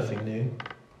 It's nothing new.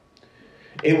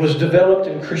 It was developed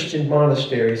in Christian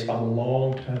monasteries a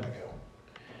long time ago.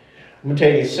 I'm going to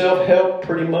tell you, self-help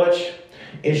pretty much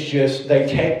is just they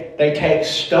take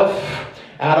stuff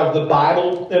out of the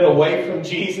Bible and away from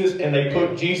Jesus, and they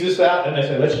put Jesus out, and they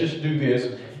say, let's just do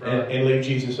this and leave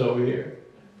Jesus over here.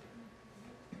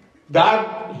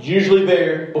 God is usually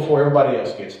there before everybody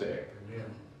else gets there.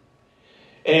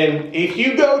 And if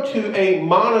you go to a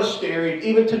monastery,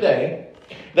 even today,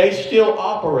 they still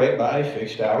operate by a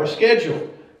fixed hour schedule.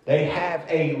 They have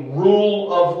a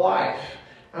rule of life.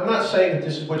 I'm not saying that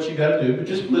this is what you got to do, but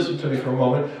just listen to me for a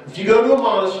moment. If you go to a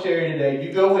monastery today,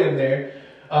 you go in there,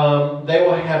 they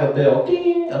will have a bell,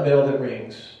 ding, a bell that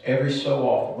rings every so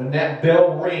often. When that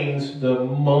bell rings, the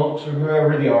monks or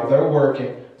whoever they are, they're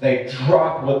working, they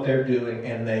drop what they're doing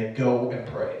and they go and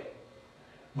pray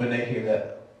when they hear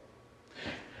that.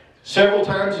 Several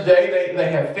times a day,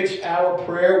 they have fixed hour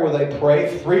prayer where they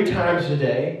pray 3 times a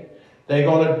day.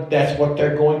 That's what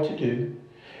they're going to do.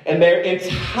 And their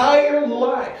entire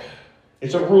life,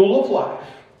 it's a rule of life.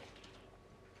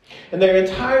 And their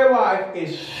entire life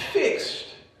is fixed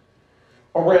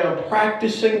around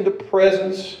practicing the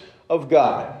presence of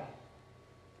God.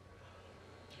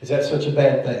 Is that such a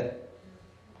bad thing?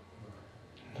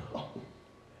 No.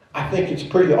 I think it's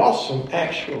pretty awesome,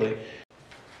 actually.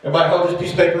 Everybody hold this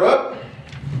piece of paper up.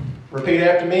 Repeat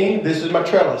after me. This is my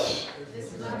trellis.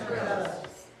 This is my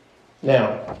trellis.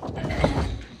 Now,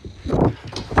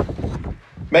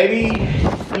 maybe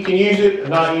you can use it or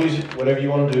not use it, whatever you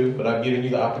want to do, but I've given you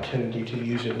the opportunity to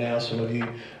use it now. Some of you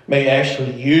may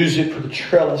actually use it for the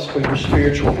trellis for your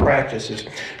spiritual practices.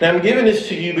 Now, I'm giving this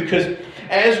to you because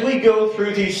as we go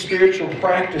through these spiritual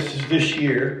practices this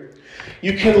year,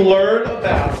 you can learn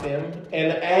about them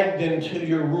and add them to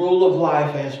your rule of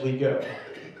life as we go.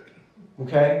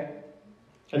 Okay?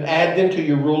 And add them to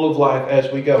your rule of life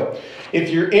as we go. If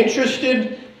you're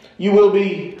interested, you will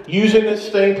be using this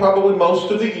thing probably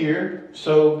most of the year.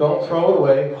 So don't throw it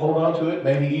away. Hold on to it.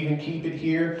 Maybe even keep it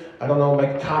here. I don't know,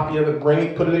 make a copy of it. Bring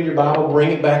it, put it in your Bible.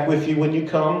 Bring it back with you when you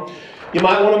come. You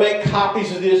might want to make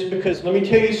copies of this because let me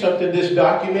tell you something. This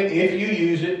document, if you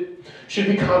use it, should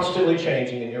be constantly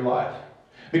changing in your life.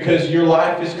 Because your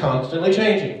life is constantly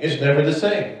changing. It's never the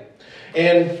same.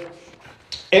 And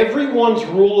everyone's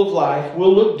rule of life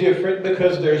will look different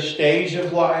because their stage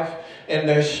of life and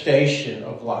their station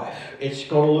of life. It's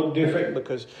going to look different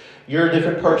because you're a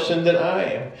different person than I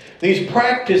am. These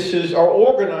practices are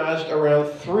organized around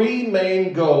 3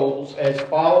 main goals as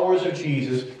followers of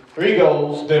Jesus. 3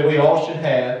 goals that we all should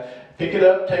have. Pick it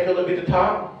up, take a look at the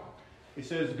top. It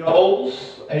says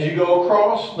goals as you go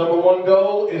across. Number 1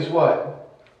 goal is what?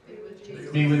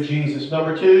 Be with Jesus.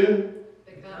 Number 2?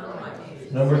 Become like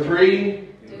Jesus. Number 3?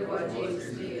 Do what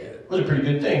Jesus did. Those are pretty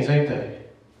good things, ain't they?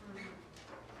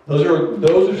 Those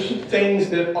are some things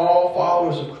that all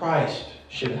followers of Christ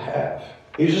should have.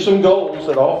 These are some goals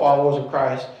that all followers of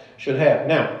Christ should have.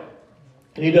 Now,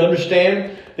 you need to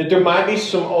understand that there might be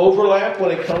some overlap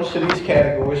when it comes to these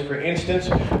categories. For instance,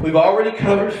 we've already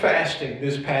covered fasting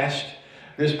this past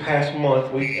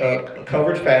month. We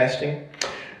covered fasting.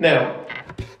 Now,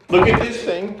 look at this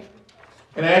thing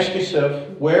and ask yourself,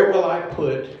 where will I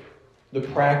put the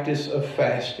practice of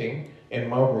fasting in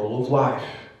my rule of life?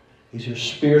 These are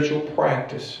spiritual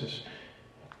practices.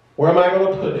 Where am I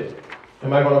going to put it?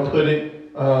 Am I going to put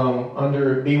it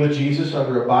under be with Jesus,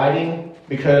 under abiding?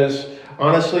 Because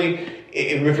honestly,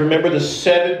 if you remember the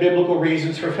 7 biblical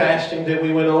reasons for fasting that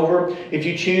we went over, if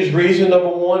you choose reason number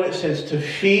 1, it says to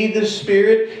feed the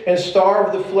spirit and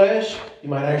starve the flesh. You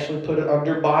might actually put it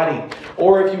under body.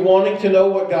 Or if you're wanting to know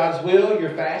what God's will,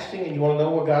 you're fasting and you want to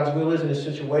know what God's will is in a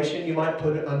situation, you might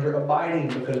put it under abiding.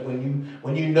 Because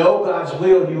when you know God's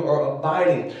will, you are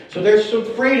abiding. So there's some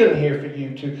freedom here for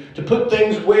you to put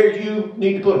things where you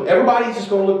need to put them. Everybody's just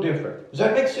going to look different. Does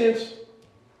that make sense?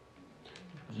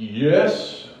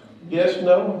 Yes. Yes,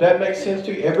 no. That makes sense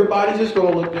to you. Everybody's just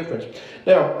going to look different.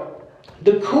 Now,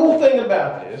 The cool thing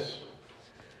about this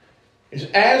is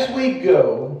as we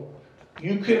go,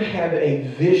 you can have a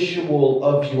visual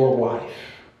of your life.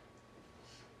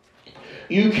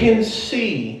 You can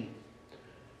see,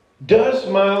 does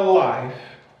my life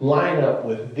line up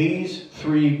with these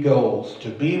three goals? To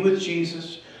be with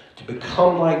Jesus, to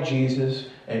become like Jesus,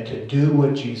 and to do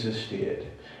what Jesus did.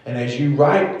 And as you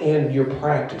write in your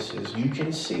practices, you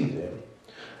can see them.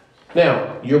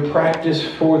 Now, your practice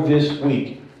for this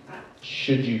week,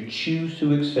 should you choose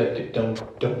to accept it,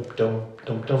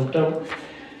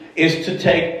 is to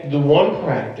take the one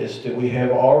practice that we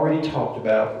have already talked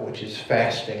about, which is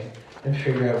fasting, and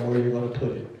figure out where you're going to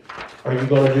put it. Are you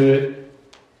going to do it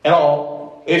at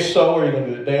all? If so, are you going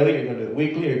to do it daily? Are you going to do it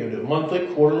weekly? Are you going to do it monthly,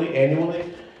 quarterly,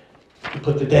 annually? You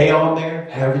put the day on there,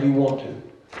 however you want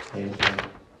to. And,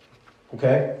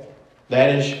 okay?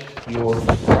 That is your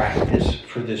practice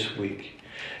for this week.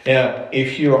 Now,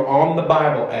 if you're on the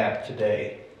Bible app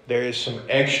today, there is some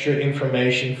extra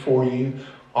information for you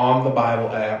on the Bible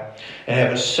app. And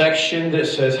have a section that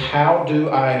says, how do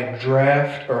I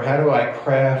craft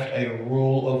a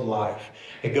rule of life?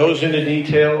 It goes into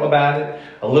detail about it,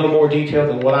 a little more detail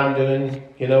than what I'm doing,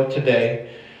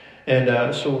 today.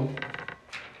 And so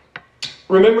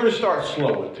remember to start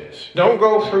slow with this. Don't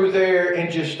go through there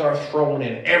and just start throwing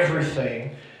in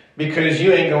everything, because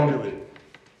you ain't going to do it.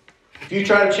 If you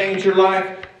try to change your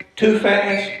life too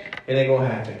fast, it ain't going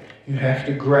to happen. You have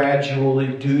to gradually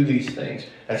do these things.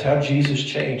 That's how Jesus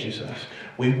changes us.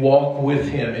 We walk with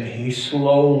Him and He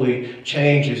slowly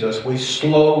changes us. We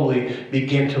slowly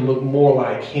begin to look more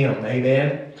like Him.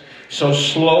 Amen? So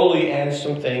slowly add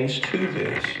some things to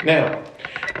this. Now,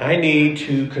 I need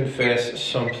to confess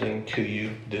something to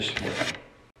you this morning.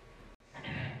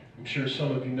 I'm sure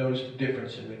some of you noticed the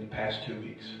difference in me the past 2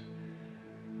 weeks.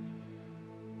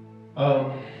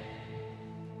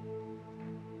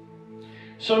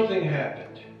 Something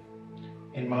happened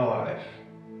in my life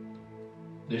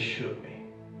that shook me.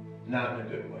 Not in a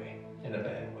good way, in a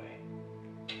bad way.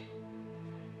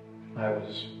 I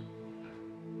was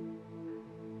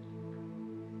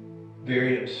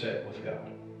very upset with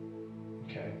God.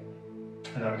 Okay?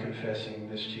 And I'm confessing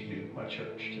this to you, my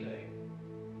church, today.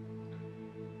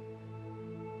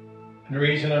 And the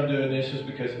reason I'm doing this is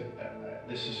because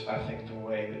this is, I think, the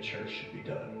way the church should be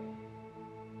done.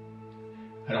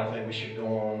 I don't think we should go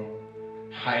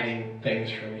on hiding things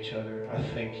from each other. I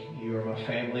think you are my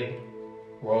family.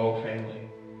 We're all family.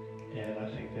 And I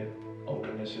think that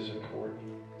openness is important.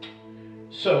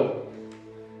 So,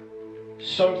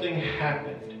 something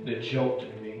happened that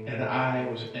jolted me, and I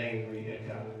was angry at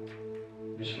God.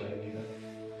 Just letting you know.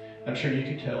 I'm sure you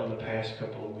could tell in the past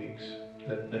couple of weeks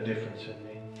the difference in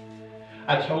me.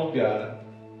 I told God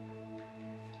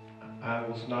I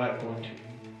was not going to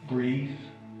breathe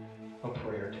a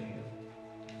prayer to Him.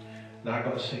 Not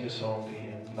going to sing a song to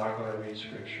Him. Not going to read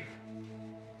Scripture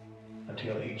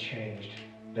until He changed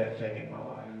that thing in my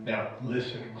life. Now,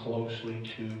 listen closely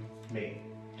to me.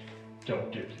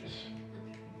 Don't do this.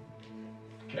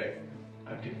 Okay?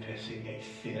 I'm confessing a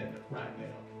sin right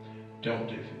now. Don't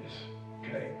do this.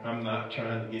 Okay? I'm not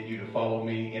trying to get you to follow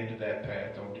me into that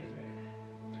path. Don't do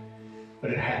that.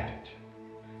 But it happened.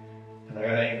 And I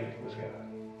got angry with God.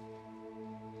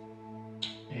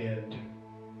 And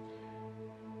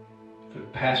for the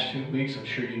past 2 weeks, I'm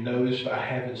sure you noticed, I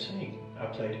haven't sung. I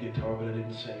played the guitar, but I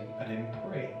didn't sing. I didn't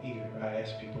pray either. I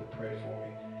asked people to pray for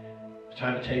me. It was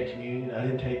time to take communion. I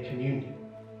didn't take communion.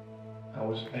 I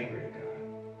was angry at God.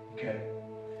 Okay?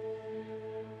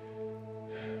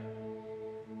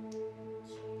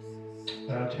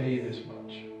 But I'll tell you this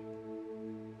much.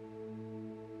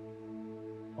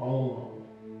 All along,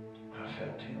 I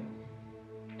felt Him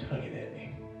tugging at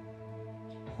me,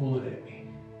 pulling at me,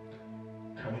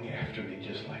 coming after me,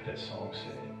 just like that song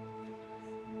said.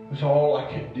 It was all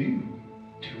I could do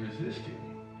to resist Him,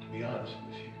 to be honest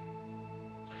with you.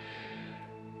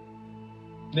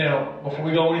 Now, before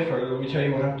we go any further, let me tell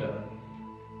you what I've done.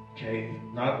 Okay,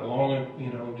 not long,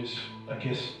 just, I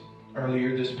guess,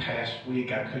 earlier this past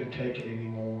week, I couldn't take it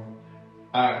anymore.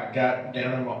 I got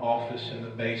down in my office in the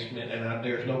basement, and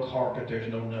there's no carpet,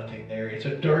 there's no nothing there. It's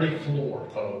a dirty floor,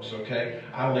 folks, okay?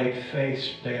 I laid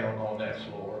face down on that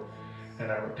floor,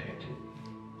 and I repented.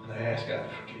 And I asked God to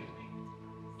forgive me.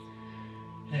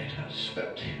 And I just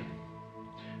felt Him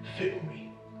fill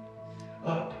me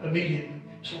up immediately.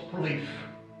 Some relief.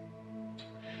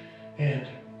 And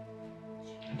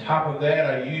on top of that,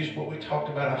 I used what we talked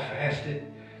about. I fasted.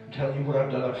 I'm telling you what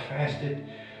I've done. I fasted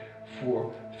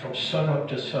from sun up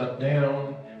to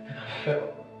sundown, and I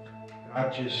felt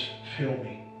God just fill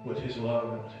me with His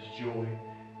love and with His joy.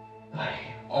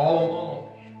 All along,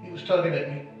 He was tugging at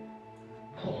me.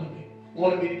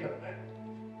 wanted me to come back.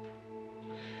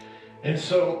 And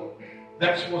so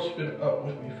that's what's been up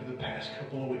with me for the past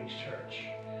couple of weeks, church.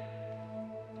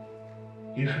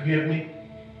 You forgive me?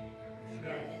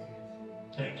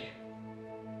 Thank you.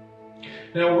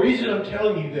 Now, the reason I'm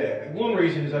telling you that, one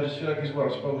reason is I just feel like it's what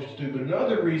I'm supposed to do, but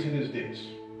another reason is this.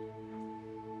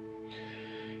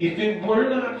 If it were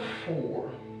not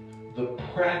for the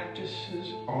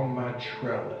practices on my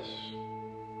trellis,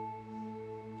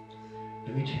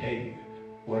 let me tell you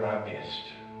what I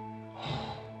missed.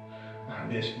 Oh, I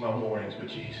missed my mornings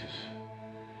with Jesus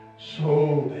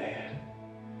so bad.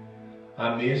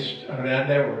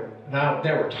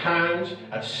 There were times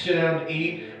I'd sit down to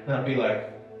eat and I'd be like,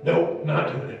 nope,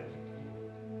 not doing it.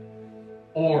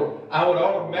 Or I would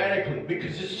automatically,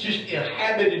 because it's just a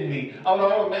habit in me, I would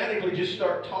automatically just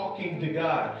start talking to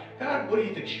God. God, what do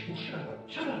you think? Shut up,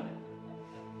 shut up.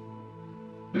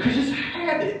 Because it's a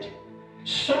habit.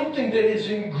 Something that is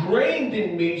ingrained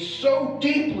in me so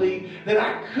deeply that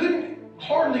I couldn't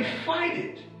hardly fight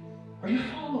it. Are you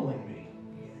following me?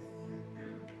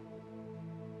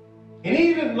 And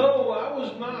even though I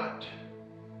was not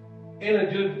in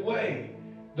a good way,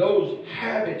 those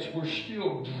habits were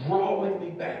still drawing me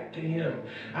back to Him.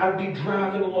 I'd be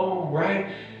driving along,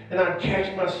 right? And I'd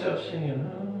catch myself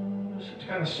singing, some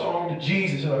kind of song to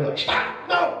Jesus. And I'd be like, stop,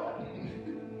 no!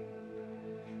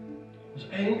 I was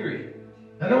angry.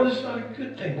 I know this is not a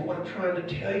good thing, but what I'm trying to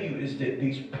tell you is that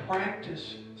these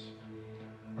practices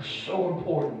are so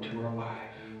important to our life.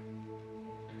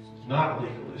 It's not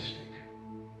legalistic,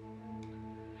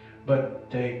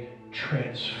 but they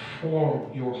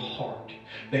transform your heart.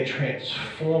 They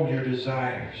transform your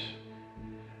desires.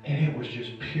 And it was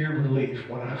just pure relief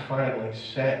when I finally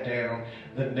sat down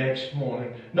the next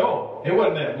morning. No, it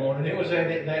wasn't that morning. It was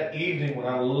that evening when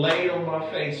I laid on my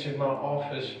face in my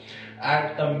office.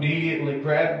 I immediately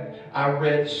I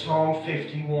read Psalm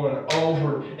 51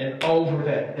 over and over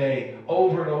that day.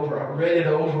 Over and over. I read it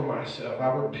over myself.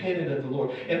 I repented of the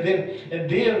Lord. And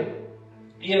then,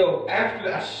 you know,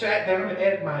 after I sat down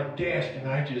at my desk and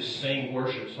I just sang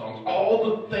worship songs. All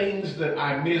the things that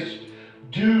I missed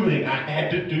doing, I had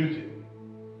to do them.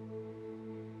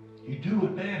 You do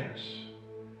what matters.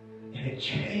 And it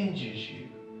changes you.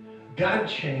 God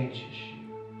changes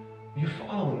you. Are you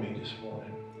following me this morning?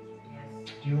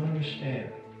 Do you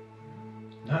understand?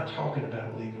 I'm not talking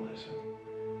about legalism.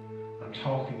 I'm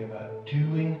talking about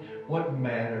doing what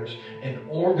matters and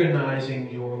organizing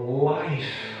your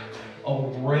life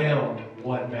around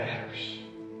what matters.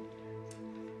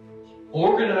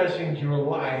 Organizing your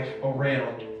life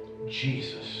around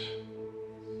Jesus.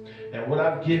 Now, what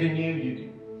I've given you, you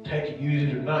can take it,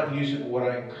 use it, or not use it, but what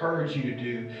I encourage you to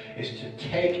do is to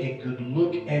take a good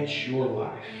look at your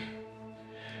life.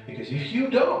 Because if you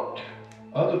don't,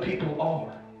 other people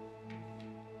are.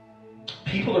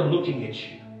 People are looking at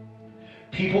you.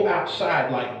 People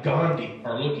outside, like Gandhi,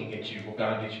 are looking at you. Well,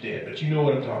 Gandhi's dead, but you know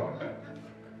what I'm talking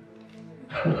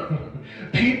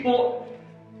about. People,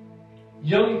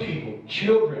 young people,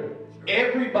 children,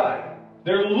 everybody,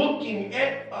 they're looking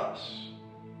at us.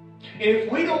 And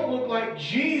if we don't look like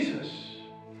Jesus,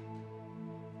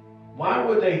 why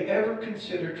would they ever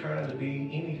consider trying to be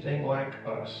anything like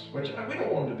us? Which we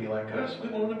don't want them to be like us. We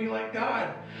want them to be like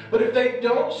God. But if they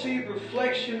don't see a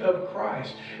reflection of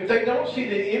Christ, if they don't see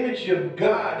the image of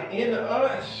God in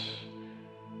us,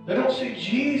 they don't see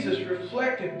Jesus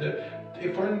reflected.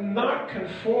 If we're not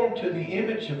conformed to the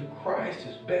image of Christ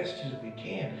as best as we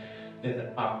can,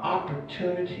 then our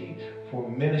opportunity for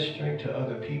ministering to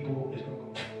other people is going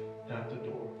to go out the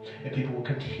door. And people will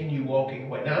continue walking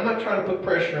away. Now, I'm not trying to put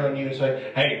pressure on you and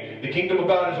say, hey, the kingdom of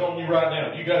God is on you right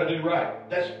now. You got to do right.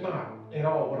 That's not at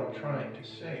all what I'm trying to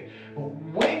say. But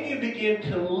when you begin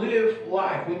to live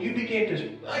life, when you begin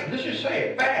to, let's just say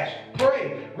it, fast,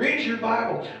 pray, read your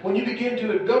Bible, when you begin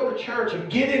to go to church and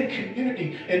get in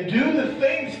community and do the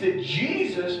things that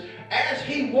Jesus, as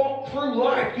He walked through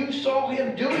life, you saw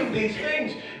Him doing these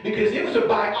things because it was a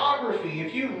biography.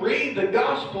 If you read the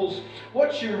Gospels,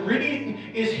 what you're reading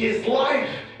is His life,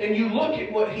 and you look at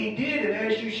what He did,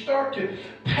 and as you start to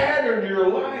pattern your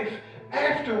life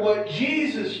after what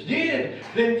Jesus did,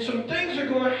 then some things are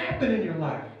going to happen in your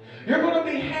life. You're going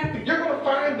to be happy. You're going to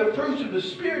find the fruits of the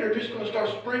Spirit are just going to start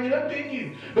springing up in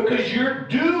you because you're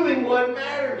doing what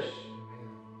matters.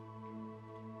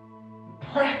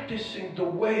 Practicing the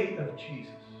way of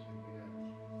Jesus.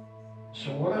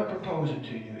 So what I'm proposing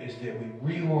to you is that we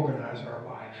reorganize our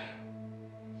life.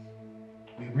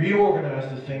 We reorganize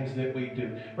the things that we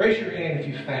do. Raise your hand if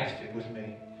you fasted with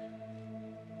me.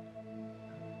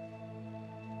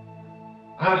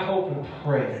 I hope and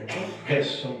pray that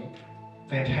some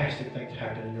fantastic things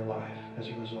happen in your life as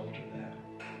a result of that.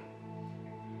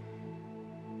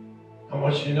 I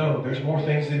want you to know there's more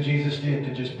things than Jesus did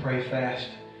than just pray, fast,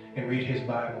 and read his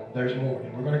Bible. There's more,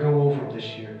 and we're going to go over them this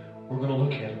year. We're going to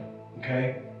look at them,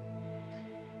 okay?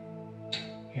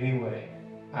 Anyway,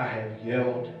 I have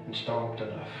yelled and stomped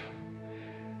enough.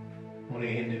 I want to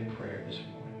end in prayer this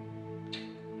morning.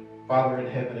 Father in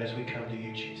heaven, as we come to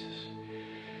you, Jesus.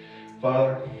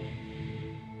 Father,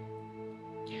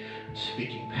 I'm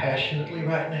speaking passionately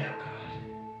right now,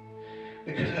 God,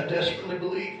 because I desperately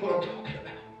believe what I'm talking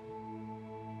about.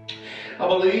 I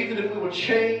believe that if we will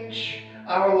change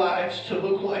our lives to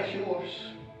look like yours,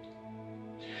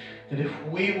 that if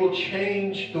we will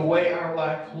change the way our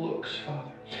life looks,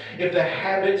 Father, if the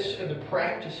habits and the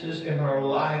practices in our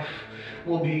life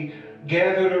will be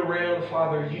gathered around,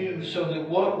 Father, you, so that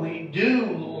what we do,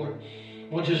 Lord,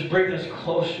 will just bring us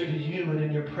closer to you and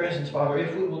in your presence, Father.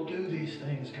 If we will do these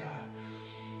things, God,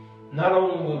 not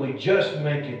only will we just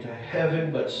make it to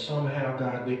heaven, but somehow,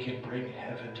 God, we can bring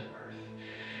heaven to earth.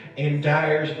 In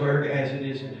Dyersburg as it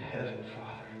is in heaven,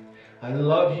 Father. I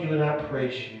love you and I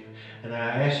praise you. And I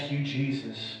ask you,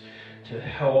 Jesus, to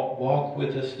help walk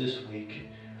with us this week.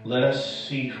 Let us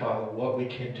see, Father, what we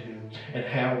can do and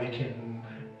how we can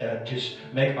just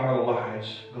make our lives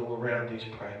go around these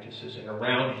practices and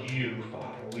around you,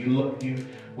 Father. We love you.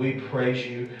 We praise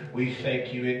you. We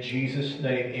thank you in Jesus'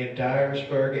 name in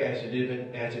Dyersburg as it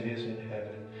is in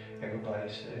heaven.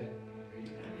 Everybody said.